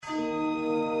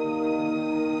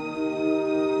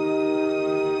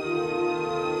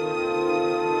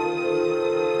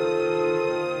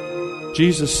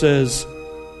Jesus says,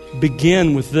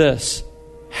 begin with this: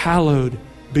 hallowed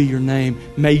be your name.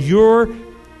 May your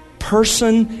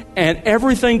person and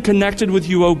everything connected with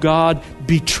you, O God,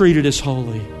 be treated as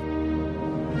holy.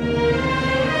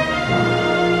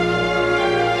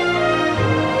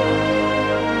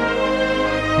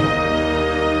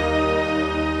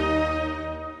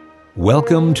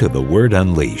 Welcome to The Word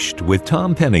Unleashed with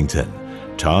Tom Pennington.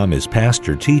 Tom is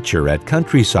pastor-teacher at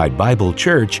Countryside Bible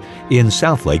Church in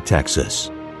Southlake, Texas.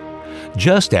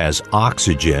 Just as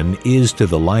oxygen is to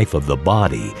the life of the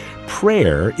body,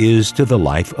 prayer is to the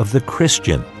life of the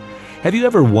Christian. Have you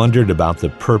ever wondered about the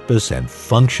purpose and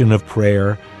function of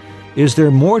prayer? Is there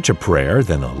more to prayer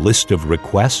than a list of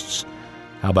requests?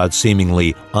 How about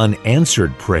seemingly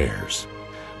unanswered prayers?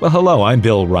 Well, hello, I'm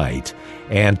Bill Wright,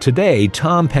 and today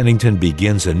Tom Pennington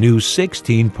begins a new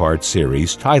 16-part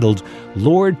series titled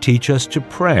Lord, Teach Us to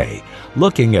Pray,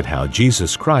 looking at how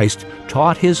Jesus Christ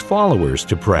taught His followers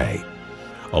to pray.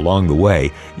 Along the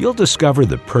way, you'll discover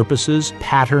the purposes,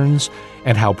 patterns,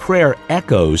 and how prayer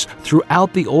echoes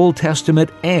throughout the Old Testament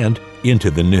and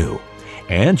into the New.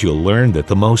 And you'll learn that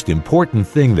the most important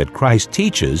thing that Christ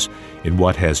teaches in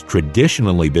what has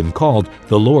traditionally been called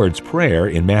the Lord's Prayer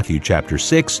in Matthew chapter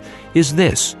 6 is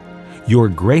this: your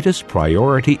greatest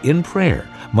priority in prayer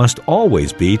must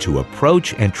always be to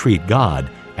approach and treat God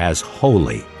as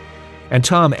holy. And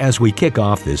Tom, as we kick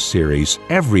off this series,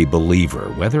 every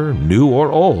believer, whether new or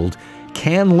old,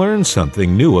 can learn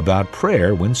something new about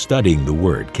prayer when studying the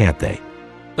Word, can't they?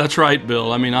 That's right,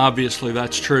 Bill. I mean, obviously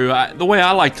that's true. The way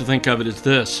I like to think of it is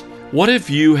this: what if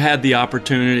you had the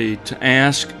opportunity to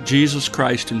ask Jesus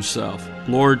Christ Himself,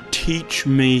 Lord, teach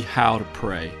me how to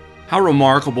pray? How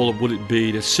remarkable would it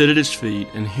be to sit at His feet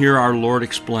and hear our Lord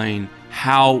explain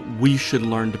how we should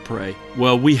learn to pray?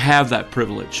 Well, we have that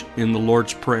privilege in the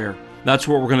Lord's Prayer. That's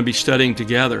what we're going to be studying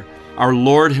together. Our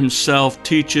Lord Himself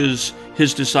teaches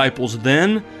His disciples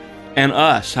then and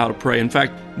us how to pray. In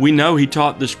fact, we know He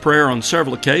taught this prayer on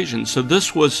several occasions, so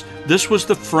this was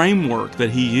the framework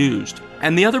that He used.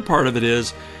 And the other part of it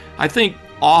is, I think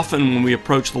often when we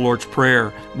approach the Lord's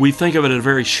Prayer, we think of it at a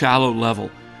very shallow level.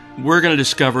 We're going to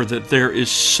discover that there is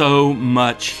so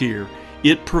much here.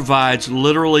 It provides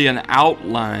literally an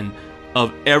outline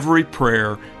of every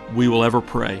prayer we will ever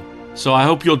pray. So I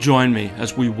hope you'll join me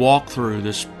as we walk through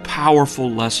this powerful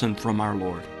lesson from our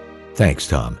Lord. Thanks,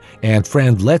 Tom. And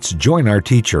friend, let's join our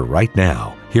teacher right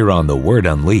now here on The Word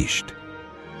Unleashed.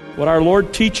 What our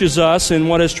Lord teaches us in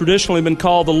what has traditionally been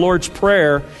called the Lord's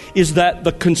Prayer is that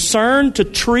the concern to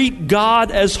treat God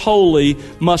as holy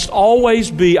must always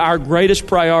be our greatest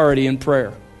priority in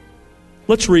prayer.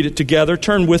 Let's read it together.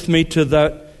 Turn with me to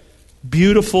that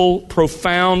beautiful,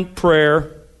 profound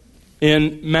prayer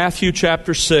in Matthew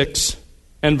chapter 6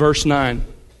 and verse 9.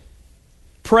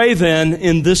 Pray then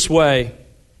in this way: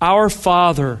 Our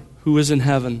Father who is in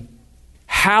heaven,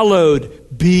 hallowed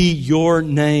be your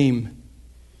name.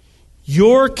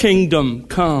 Your kingdom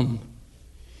come.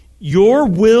 Your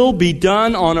will be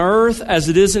done on earth as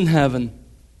it is in heaven.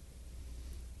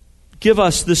 Give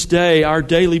us this day our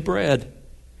daily bread,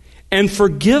 and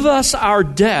forgive us our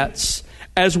debts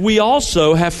as we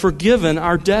also have forgiven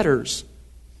our debtors.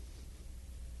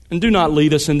 And do not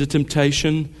lead us into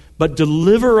temptation, but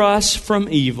deliver us from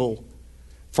evil.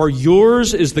 For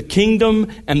yours is the kingdom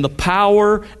and the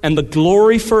power and the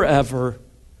glory forever.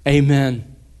 Amen.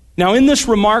 Now, in this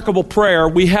remarkable prayer,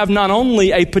 we have not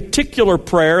only a particular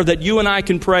prayer that you and I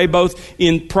can pray both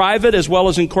in private as well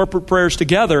as in corporate prayers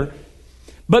together,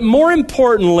 but more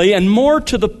importantly and more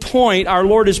to the point our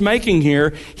Lord is making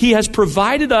here, He has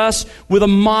provided us with a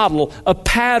model, a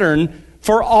pattern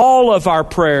for all of our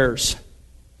prayers.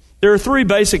 There are three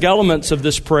basic elements of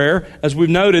this prayer. As we've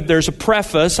noted, there's a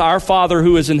preface, Our Father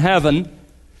who is in heaven.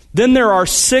 Then there are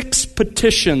 6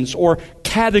 petitions or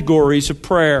categories of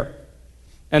prayer.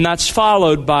 And that's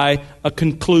followed by a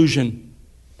conclusion.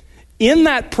 In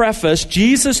that preface,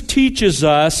 Jesus teaches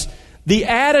us the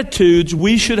attitudes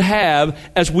we should have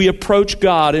as we approach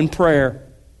God in prayer.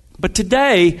 But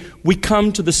today, we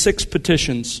come to the 6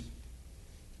 petitions.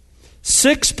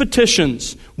 6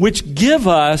 petitions which give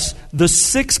us the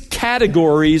 6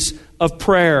 categories of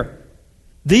prayer.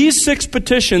 These 6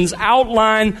 petitions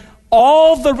outline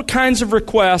all the kinds of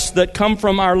requests that come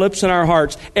from our lips and our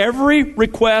hearts. Every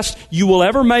request you will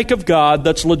ever make of God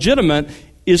that's legitimate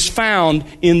is found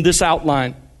in this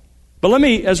outline. But let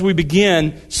me, as we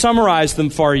begin, summarize them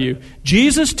for you.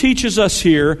 Jesus teaches us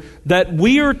here that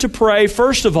we are to pray,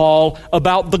 first of all,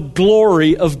 about the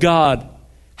glory of God.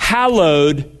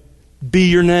 Hallowed be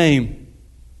your name.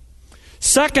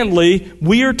 Secondly,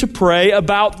 we are to pray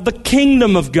about the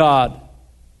kingdom of God.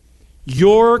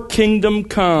 Your kingdom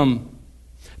come.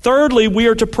 Thirdly, we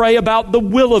are to pray about the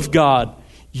will of God.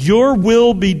 Your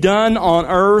will be done on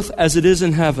earth as it is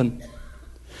in heaven.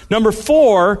 Number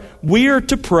 4, we are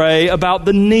to pray about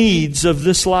the needs of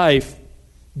this life.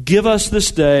 Give us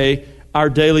this day our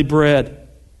daily bread.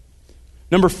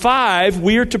 Number 5,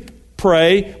 we are to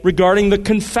pray regarding the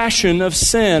confession of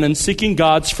sin and seeking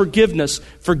God's forgiveness.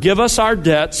 Forgive us our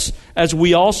debts as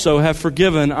we also have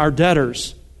forgiven our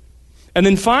debtors. And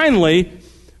then finally,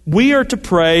 we are to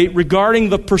pray regarding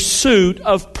the pursuit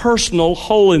of personal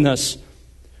holiness.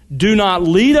 Do not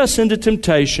lead us into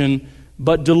temptation,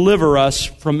 but deliver us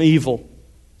from evil.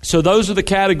 So those are the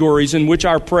categories in which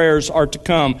our prayers are to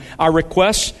come. Our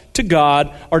requests to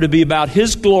God are to be about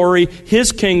His glory,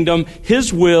 His kingdom,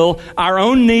 His will, our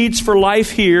own needs for life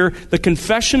here, the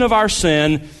confession of our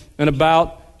sin, and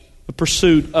about the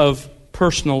pursuit of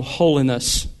personal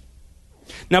holiness.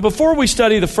 Now, before we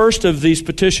study the first of these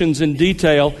petitions in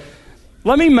detail,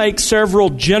 let me make several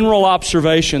general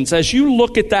observations. As you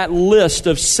look at that list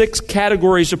of 6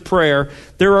 categories of prayer,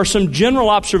 there are some general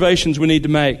observations we need to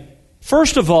make.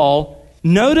 First of all,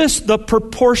 notice the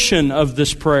proportion of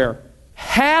this prayer.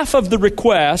 Half of the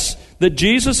requests that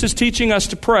Jesus is teaching us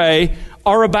to pray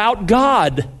are about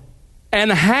God,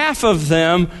 and half of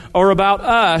them are about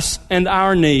us and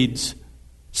our needs.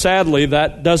 Sadly,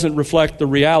 that doesn't reflect the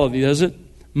reality, does it?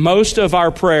 Most of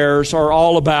our prayers are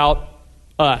all about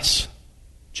us.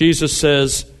 Jesus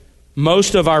says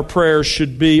most of our prayers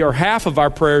should be, or half of our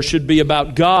prayers should be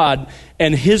about God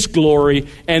and His glory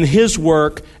and His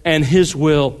work and His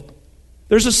will.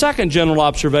 There's a second general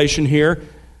observation here,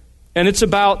 and it's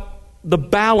about the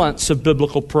balance of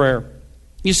biblical prayer.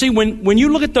 You see, when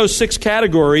you look at those 6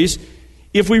 categories,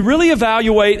 if we really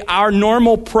evaluate our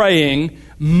normal praying,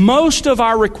 most of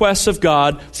our requests of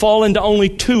God fall into only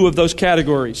 2 of those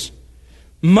categories.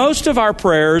 Most of our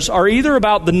prayers are either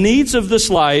about the needs of this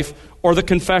life or the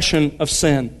confession of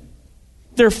sin.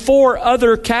 There are 4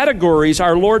 other categories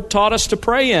our Lord taught us to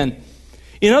pray in.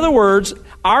 In other words,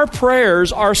 our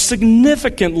prayers are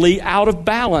significantly out of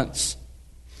balance.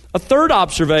 A third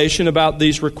observation about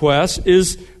these requests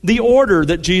is the order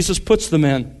that Jesus puts them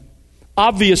in.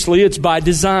 Obviously, it's by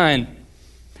design.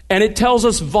 And it tells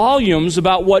us volumes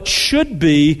about what should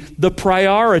be the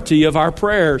priority of our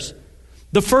prayers.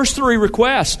 The first 3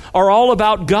 requests are all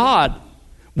about God.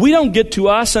 We don't get to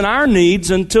us and our needs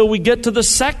until we get to the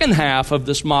second half of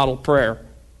this model prayer.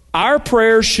 Our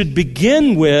prayers should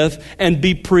begin with and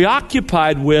be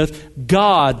preoccupied with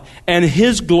God and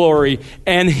His glory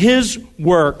and His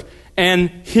work and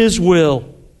His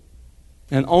will.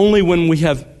 And only when we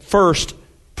have first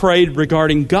prayed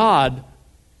regarding God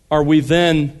are we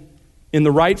then in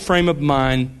the right frame of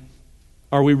mind,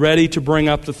 are we ready to bring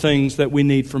up the things that we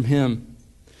need from Him.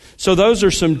 So those are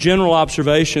some general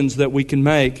observations that we can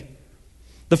make.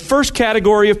 The first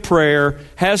category of prayer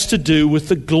has to do with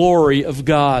the glory of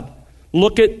God.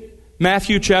 Look at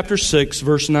Matthew chapter 6,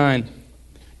 verse 9.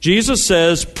 Jesus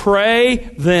says,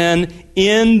 "Pray then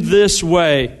in this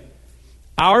way,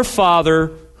 Our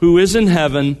Father who is in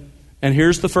heaven," and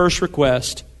here's the first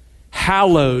request,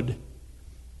 "Hallowed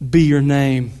be your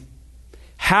name."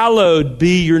 Hallowed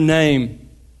be your name.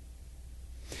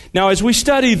 Now, as we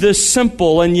study this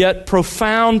simple and yet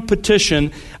profound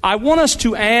petition, I want us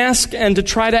to ask and to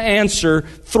try to answer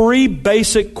 3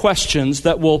 basic questions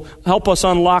that will help us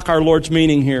unlock our Lord's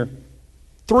meaning here.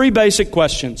 3 basic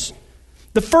questions.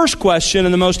 The first question,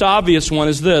 and the most obvious one,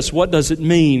 is this: what does it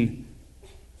mean?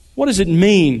 What does it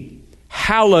mean?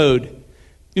 Hallowed.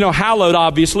 You know, hallowed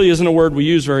obviously isn't a word we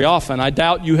use very often. I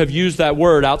doubt you have used that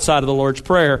word outside of the Lord's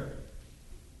Prayer.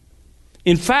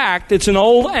 In fact, it's an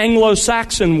old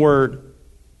Anglo-Saxon word.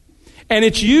 And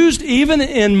it's used even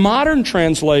in modern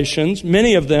translations,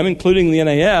 many of them, including the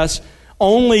NAS,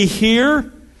 only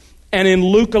here and in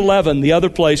Luke 11, the other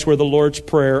place where the Lord's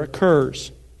Prayer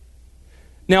occurs.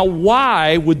 Now,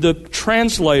 why would the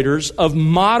translators of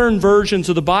modern versions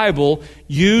of the Bible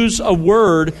use a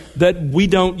word that we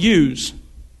don't use?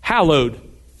 Hallowed.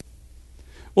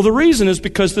 Well, the reason is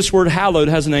because this word hallowed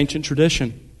has an ancient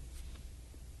tradition.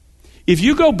 If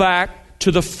you go back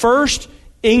to the first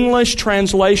English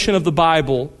translation of the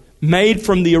Bible, made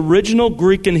from the original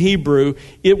Greek and Hebrew,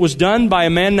 it was done by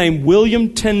a man named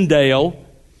William Tyndale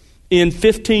in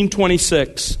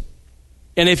 1526.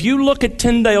 And if you look at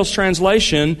Tyndale's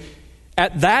translation,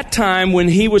 at that time when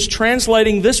he was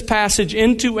translating this passage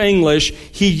into English,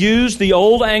 he used the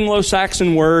old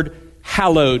Anglo-Saxon word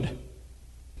hallowed.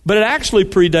 But it actually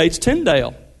predates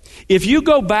Tyndale. If you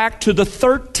go back to the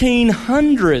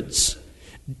 1300s,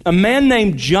 a man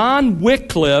named John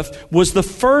Wycliffe was the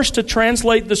first to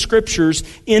translate the Scriptures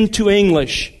into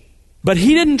English. But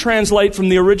he didn't translate from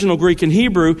the original Greek and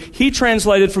Hebrew. He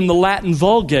translated from the Latin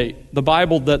Vulgate, the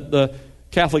Bible that the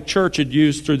Catholic Church had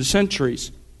used through the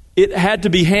centuries. It had to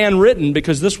be handwritten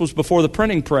because this was before the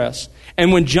printing press.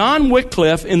 And when John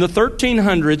Wycliffe in the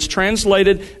 1300s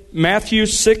translated Matthew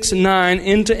 6:9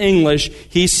 into English,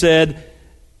 he said,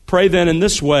 "Pray then in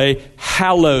this way,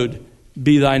 hallowed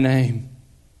be thy name."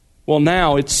 Well,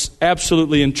 now it's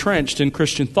absolutely entrenched in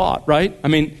Christian thought, right? I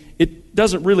mean, it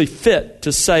doesn't really fit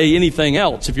to say anything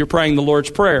else if you're praying the Lord's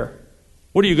Prayer.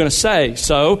 What are you going to say?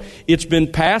 So it's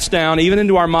been passed down even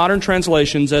into our modern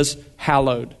translations as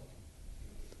hallowed.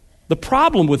 The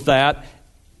problem with that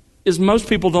is most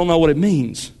people don't know what it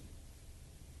means.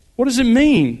 What does it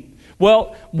mean?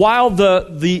 Well, while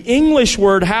the English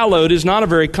word hallowed is not a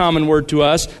very common word to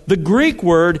us, the Greek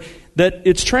word that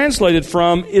it's translated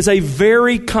from is a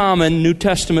very common New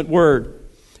Testament word.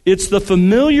 It's the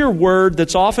familiar word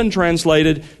that's often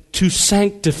translated to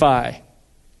sanctify.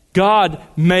 God,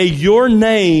 may your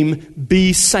name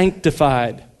be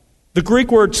sanctified. The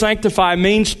Greek word sanctify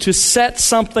means to set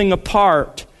something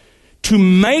apart, to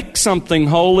make something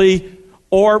holy,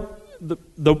 or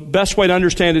the best way to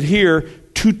understand it here,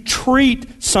 to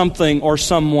treat something or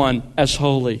someone as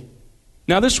holy.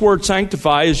 Now, this word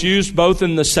sanctify is used both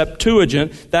in the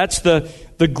Septuagint, that's the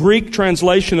Greek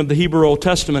translation of the Hebrew Old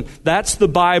Testament. That's the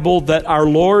Bible that our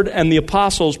Lord and the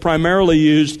apostles primarily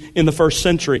used in the first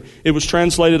century. It was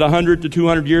translated 100 to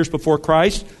 200 years before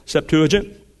Christ,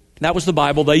 Septuagint. That was the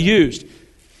Bible they used.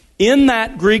 In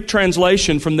that Greek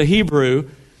translation from the Hebrew,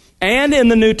 and in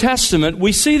the New Testament,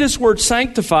 we see this word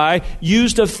sanctify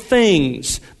used of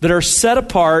things that are set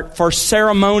apart for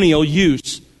ceremonial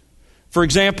use. For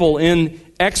example, in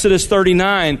Exodus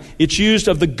 39, it's used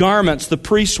of the garments the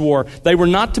priests wore. They were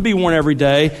not to be worn every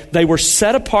day. They were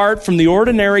set apart from the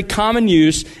ordinary common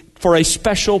use for a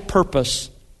special purpose.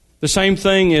 The same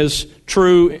thing is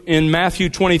true in Matthew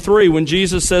 23 when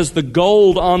Jesus says the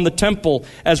gold on the temple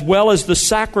as well as the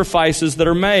sacrifices that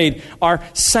are made are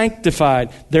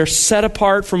sanctified. They're set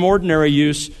apart from ordinary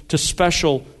use to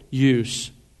special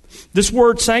use. This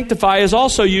word sanctify is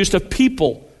also used of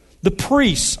people. The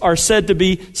priests are said to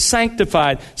be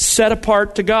sanctified, set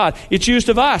apart to God. It's used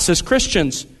of us as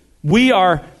Christians. We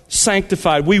are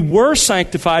sanctified. We were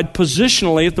sanctified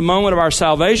positionally at the moment of our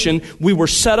salvation. We were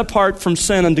set apart from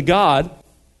sin unto God,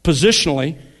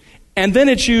 positionally. And then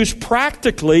it's used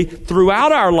practically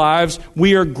throughout our lives.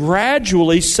 We are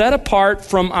gradually set apart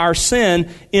from our sin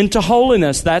into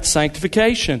holiness. That's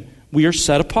sanctification. We are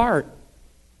set apart.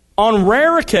 On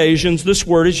rare occasions, this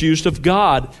word is used of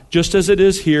God, just as it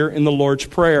is here in the Lord's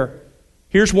Prayer.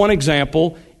 Here's one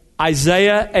example,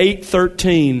 Isaiah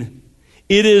 8:13.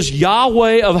 It is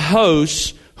Yahweh of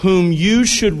hosts whom you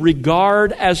should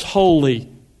regard as holy.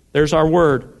 There's our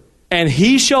word. And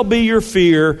he shall be your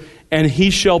fear, and he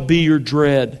shall be your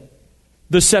dread.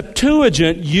 The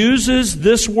Septuagint uses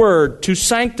this word to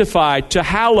sanctify, to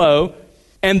hallow,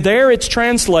 and there it's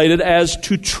translated as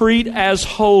to treat as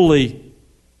holy.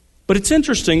 But it's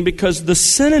interesting because the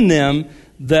synonym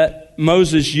that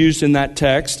Moses used in that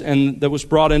text and that was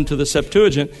brought into the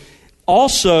Septuagint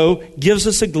also gives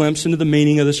us a glimpse into the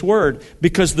meaning of this word.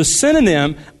 Because the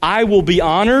synonym, I will be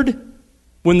honored,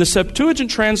 when the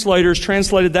Septuagint translators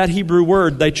translated that Hebrew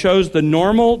word, they chose the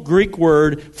normal Greek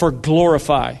word for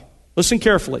glorify. Listen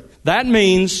carefully. That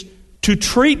means to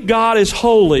treat God as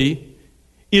holy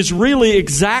is really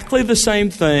exactly the same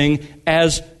thing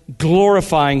as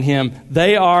glorifying Him.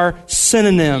 They are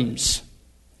synonyms.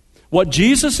 What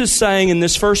Jesus is saying in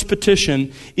this first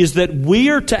petition is that we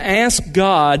are to ask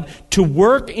God to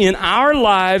work in our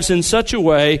lives in such a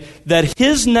way that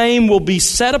His name will be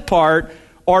set apart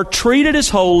or treated as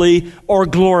holy or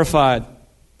glorified.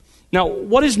 Now,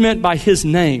 what is meant by His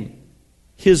name?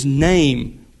 His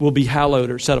name will be hallowed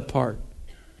or set apart.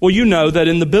 Well, you know that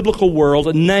in the biblical world,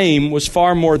 a name was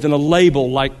far more than a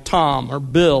label like Tom or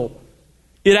Bill.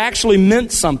 It actually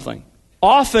meant something.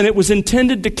 Often it was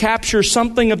intended to capture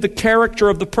something of the character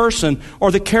of the person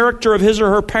or the character of his or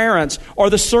her parents or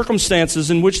the circumstances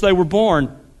in which they were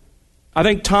born. I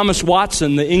think Thomas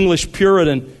Watson, the English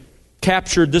Puritan,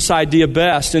 captured this idea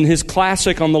best in his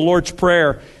classic on the Lord's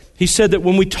Prayer. He said that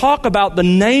when we talk about the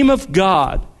name of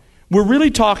God, we're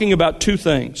really talking about two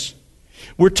things.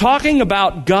 We're talking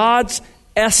about God's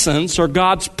essence or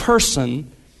God's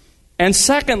person. And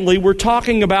secondly, we're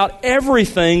talking about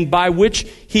everything by which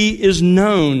He is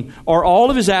known, or all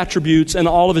of His attributes and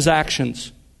all of His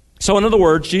actions. So in other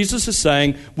words, Jesus is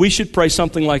saying we should pray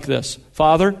something like this.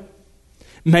 Father,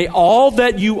 may all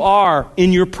that you are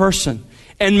in your person,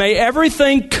 and may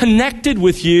everything connected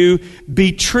with you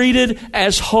be treated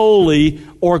as holy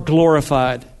or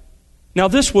glorified. Now,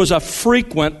 this was a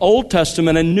frequent Old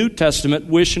Testament and New Testament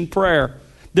wish and prayer.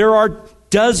 There are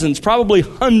dozens, probably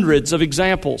hundreds of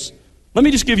examples. Let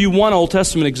me just give you one Old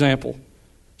Testament example.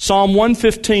 Psalm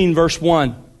 115, verse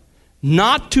 1.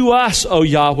 Not to us, O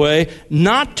Yahweh,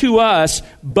 not to us,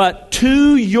 but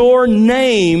to your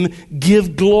name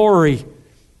give glory,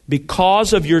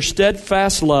 because of your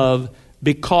steadfast love,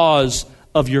 because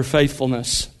of your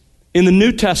faithfulness. In the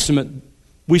New Testament,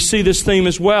 we see this theme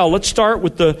as well. Let's start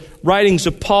with the writings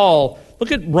of Paul.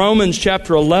 Look at Romans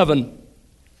chapter 11.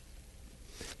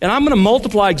 And I'm going to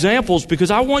multiply examples because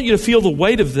I want you to feel the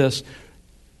weight of this.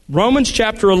 Romans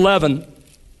chapter 11.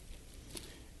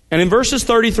 And in verses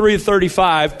 33 to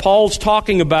 35, Paul's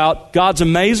talking about God's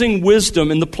amazing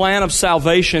wisdom in the plan of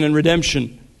salvation and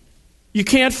redemption. You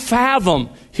can't fathom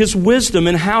His wisdom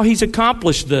and how He's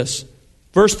accomplished this.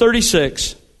 Verse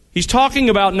 36, he's talking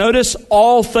about, notice,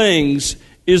 all things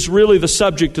is really the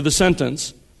subject of the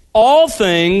sentence. All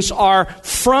things are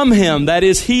from Him. That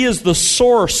is, He is the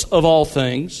source of all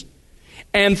things.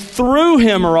 And through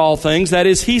Him are all things. That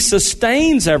is, He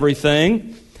sustains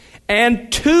everything.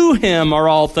 And to Him are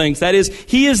all things. That is,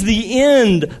 He is the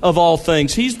end of all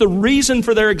things. He's the reason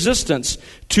for their existence.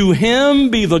 To Him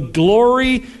be the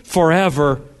glory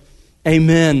forever.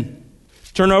 Amen.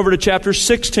 Turn over to chapter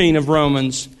 16 of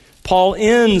Romans. Paul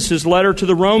ends his letter to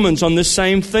the Romans on this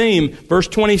same theme. Verse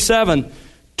 27.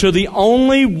 To the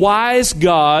only wise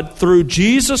God, through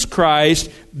Jesus Christ,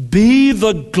 be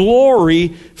the glory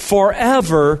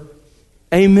forever.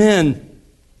 Amen.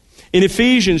 In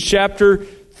Ephesians chapter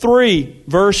 3,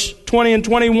 verse 20 and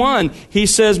 21, he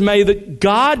says, may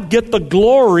God get the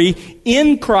glory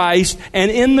in Christ and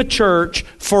in the church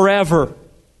forever.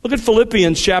 Look at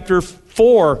Philippians chapter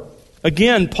 4.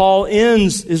 Again, Paul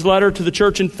ends his letter to the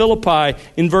church in Philippi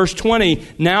in verse 20.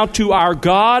 Now to our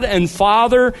God and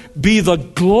Father be the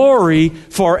glory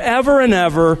forever and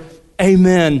ever.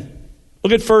 Amen.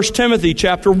 Look at 1 Timothy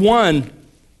chapter 1,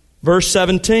 verse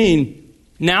 17.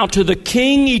 Now to the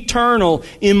King eternal,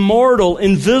 immortal,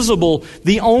 invisible,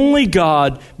 the only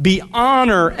God, be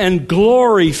honor and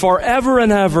glory forever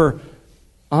and ever.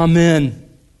 Amen.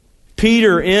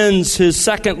 Peter ends his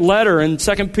second letter in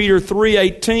 2 Peter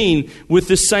 3:18 with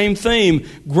this same theme.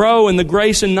 Grow in the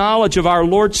grace and knowledge of our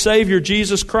Lord Savior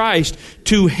Jesus Christ.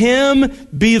 To Him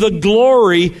be the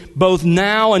glory both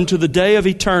now and to the day of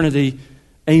eternity.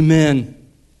 Amen.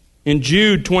 In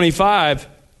Jude 25,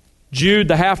 Jude,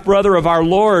 the half-brother of our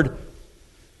Lord,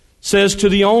 says, to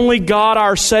the only God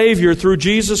our Savior, through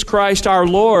Jesus Christ our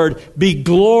Lord, be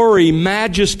glory,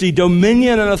 majesty,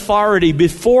 dominion, and authority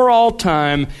before all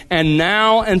time, and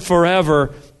now and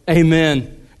forever.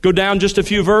 Amen. Go down just a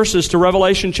few verses to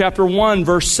Revelation chapter 1,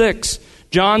 verse 6.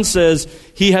 John says,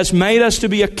 He has made us to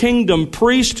be a kingdom,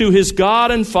 priest to His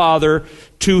God and Father.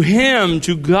 To Him,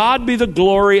 to God be the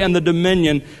glory and the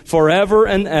dominion forever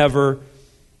and ever.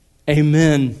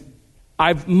 Amen.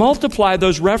 I've multiplied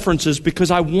those references because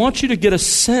I want you to get a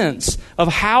sense of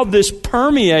how this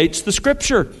permeates the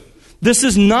Scripture. This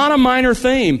is not a minor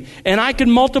theme, and I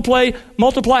can multiply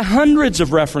hundreds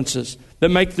of references that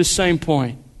make the same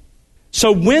point.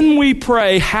 So when we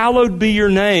pray, hallowed be your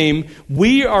name,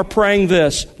 we are praying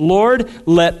this: Lord,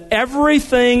 let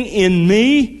everything in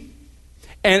me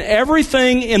and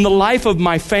everything in the life of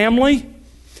my family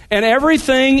and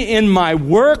everything in my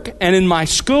work and in my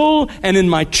school and in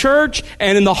my church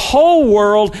and in the whole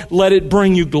world, let it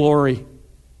bring you glory.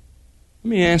 Let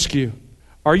me ask you,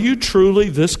 are you truly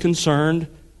this concerned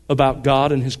about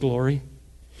God and His glory?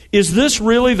 Is this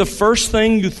really the first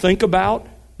thing you think about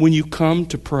when you come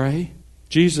to pray?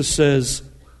 Jesus says,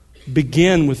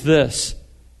 begin with this: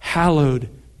 hallowed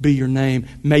be your name.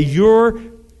 May your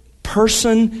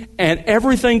person and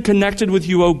everything connected with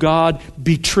you, O God,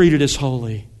 be treated as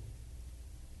holy.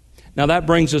 Now that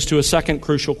brings us to a second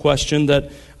crucial question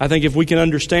that I think if we can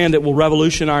understand it will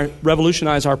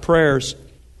revolutionize our prayers.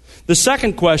 The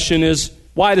second question is,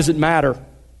 why does it matter?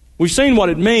 We've seen what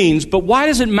it means, but why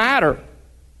does it matter?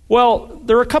 Well,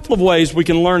 there are a couple of ways we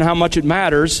can learn how much it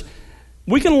matters.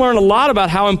 We can learn a lot about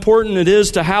how important it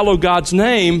is to hallow God's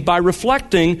name by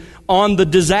reflecting on the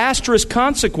disastrous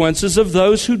consequences of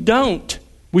those who don't.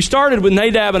 We started with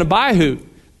Nadab and Abihu.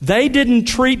 They didn't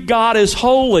treat God as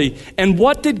holy. And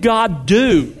what did God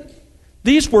do?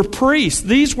 These were priests.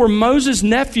 These were Moses'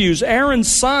 nephews,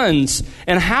 Aaron's sons.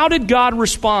 And how did God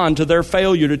respond to their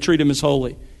failure to treat Him as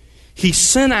holy? He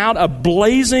sent out a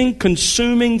blazing,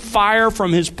 consuming fire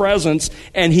from His presence,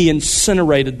 and He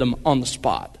incinerated them on the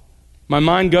spot. My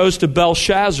mind goes to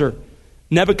Belshazzar,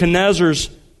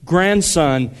 Nebuchadnezzar's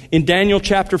grandson. In Daniel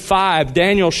chapter 5,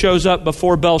 Daniel shows up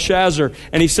before Belshazzar,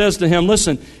 and he says to him,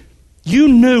 listen, You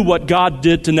knew what God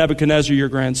did to Nebuchadnezzar, your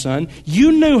grandson.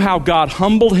 You knew how God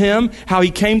humbled him, how he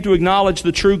came to acknowledge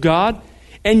the true God.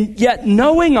 And yet,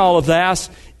 knowing all of that,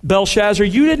 Belshazzar,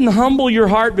 you didn't humble your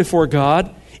heart before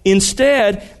God.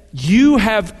 Instead, you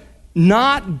have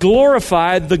not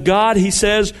glorified the God, he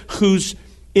says,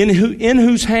 in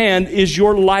whose hand is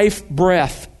your life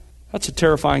breath. That's a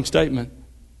terrifying statement.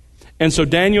 And so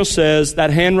Daniel says that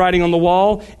handwriting on the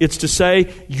wall, it's to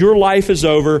say, your life is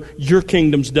over, your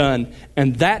kingdom's done.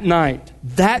 And that night,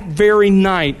 that very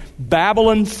night,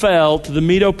 Babylon fell to the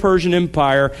Medo-Persian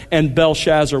Empire and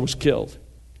Belshazzar was killed.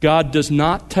 God does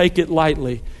not take it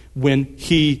lightly when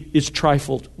he is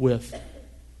trifled with.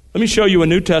 Let me show you a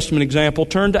New Testament example.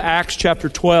 Turn to Acts chapter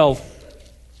 12.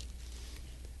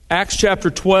 Acts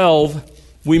chapter 12,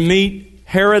 we meet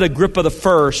Herod Agrippa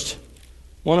I,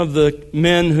 one of the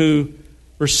men who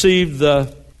received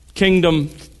the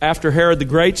kingdom after Herod the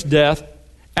Great's death.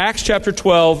 Acts chapter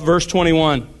 12, verse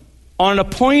 21. On an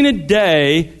appointed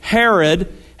day,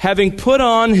 Herod, having put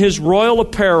on his royal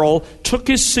apparel, took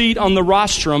his seat on the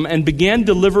rostrum and began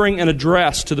delivering an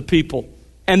address to the people.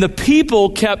 And the people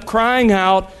kept crying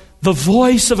out, the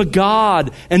voice of a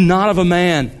God and not of a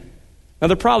man. Now,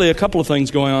 there are probably a couple of things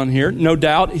going on here. No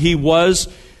doubt he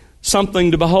was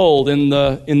something to behold in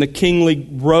the kingly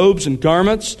robes and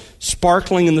garments,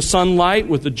 sparkling in the sunlight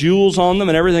with the jewels on them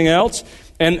and everything else.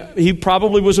 And he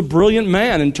probably was a brilliant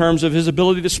man in terms of his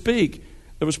ability to speak.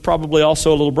 There was probably also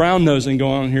a little brown-nosing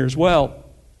going on here as well.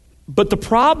 But the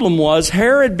problem was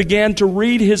Herod began to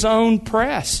read his own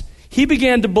press. He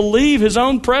began to believe his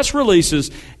own press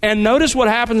releases. And notice what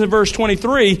happens in verse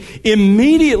 23.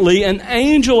 Immediately an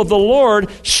angel of the Lord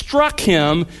struck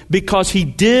him because he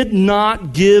did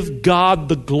not give God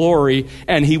the glory,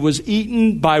 and he was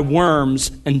eaten by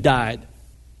worms and died.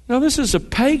 Now this is a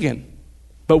pagan.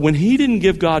 But when he didn't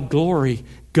give God glory,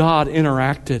 God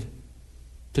interacted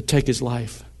to take his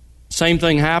life. Same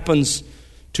thing happens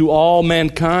to all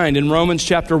mankind. In Romans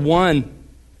chapter 1,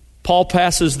 Paul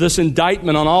passes this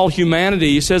indictment on all humanity.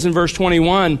 He says in verse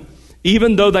 21,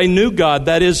 even though they knew God,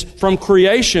 that is, from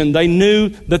creation, they knew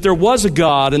that there was a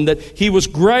God and that he was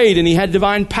great and he had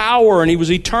divine power and he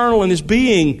was eternal in his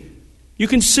being. You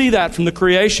can see that from the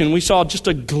creation. We saw just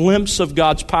a glimpse of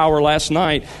God's power last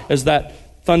night as that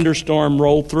thunderstorm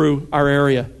rolled through our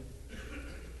area.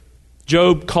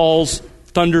 Job calls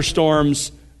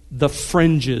thunderstorms the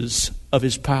fringes of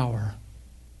his power.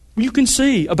 You can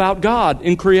see about God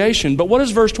in creation. But what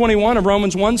does verse 21 of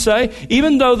Romans 1 say?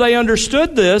 Even though they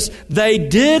understood this, they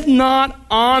did not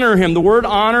honor him. The word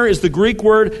honor is the Greek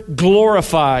word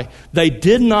glorify. They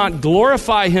did not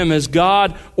glorify him as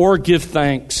God or give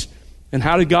thanks. And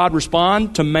how did God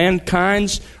respond to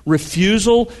mankind's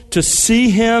refusal to see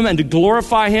him and to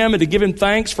glorify him and to give him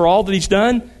thanks for all that he's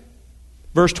done?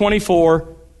 Verse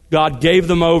 24, God gave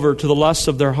them over to the lusts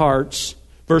of their hearts.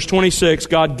 Verse 26,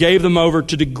 God gave them over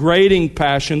to degrading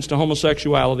passions, to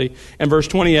homosexuality. And verse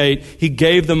 28, he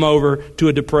gave them over to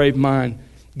a depraved mind.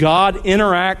 God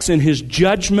interacts in his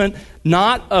judgment,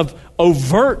 not of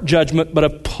overt judgment, but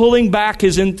of pulling back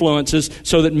his influences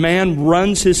so that man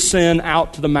runs his sin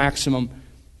out to the maximum.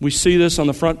 We see this on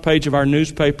the front page of our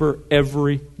newspaper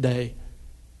every day.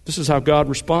 This is how God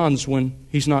responds when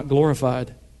he's not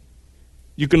glorified.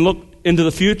 You can look into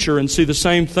the future and see the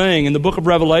same thing. In the book of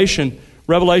Revelation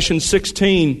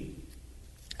 16,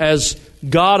 as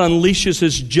God unleashes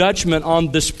his judgment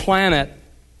on this planet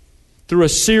through a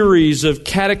series of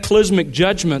cataclysmic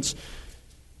judgments.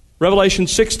 Revelation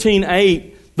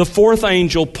 16:8, the fourth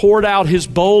angel poured out his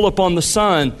bowl upon the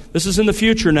sun. This is in the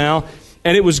future now.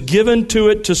 And it was given to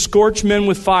it to scorch men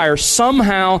with fire.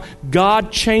 Somehow,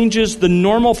 God changes the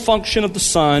normal function of the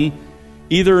sun,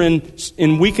 either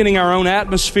in weakening our own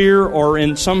atmosphere or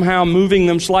in somehow moving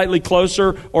them slightly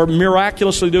closer or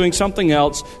miraculously doing something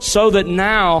else, so that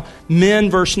now men,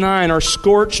 verse 9, are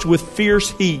scorched with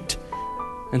fierce heat.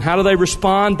 And how do they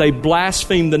respond? They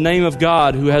blaspheme the name of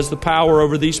God who has the power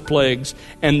over these plagues,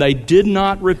 and they did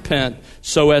not repent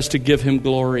so as to give him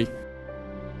glory.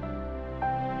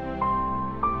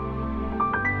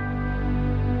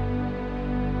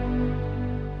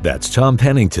 That's Tom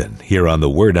Pennington here on The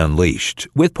Word Unleashed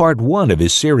with part 1 of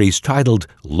his series titled,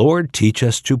 Lord, Teach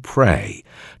Us to Pray.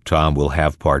 Tom will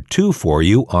have part 2 for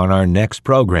you on our next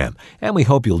program, and we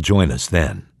hope you'll join us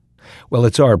then. Well,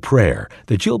 it's our prayer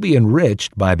that you'll be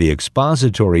enriched by the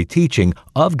expository teaching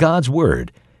of God's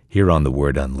Word here on The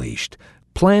Word Unleashed.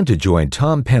 Plan to join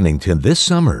Tom Pennington this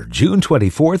summer, June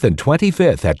 24th and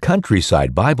 25th at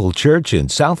Countryside Bible Church in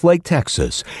Southlake,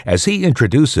 Texas, as he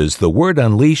introduces the Word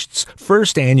Unleashed's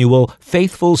first annual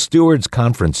Faithful Stewards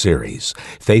Conference Series.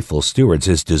 Faithful Stewards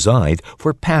is designed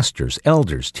for pastors,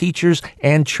 elders, teachers,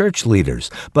 and church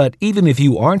leaders. But even if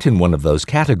you aren't in one of those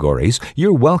categories,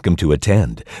 you're welcome to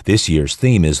attend. This year's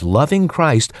theme is Loving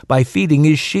Christ by Feeding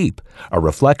His Sheep, a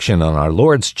reflection on our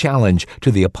Lord's challenge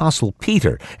to the Apostle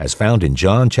Peter as found in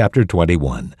John chapter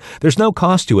 21. There's no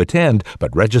cost to attend,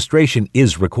 but registration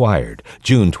is required.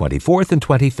 June 24th and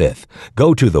 25th.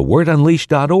 Go to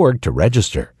thewordunleashed.org to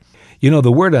register. You know,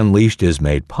 the Word Unleashed is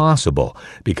made possible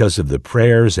because of the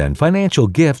prayers and financial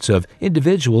gifts of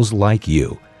individuals like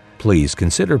you. Please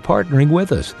consider partnering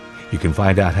with us. You can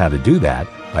find out how to do that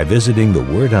by visiting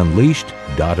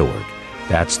thewordunleashed.org.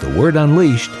 That's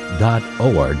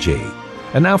thewordunleashed.org.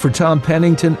 And now for Tom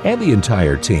Pennington and the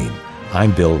entire team,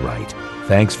 I'm Bill Wright.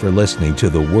 Thanks for listening to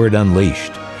The Word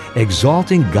Unleashed,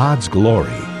 exalting God's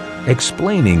glory,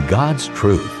 explaining God's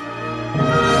truth.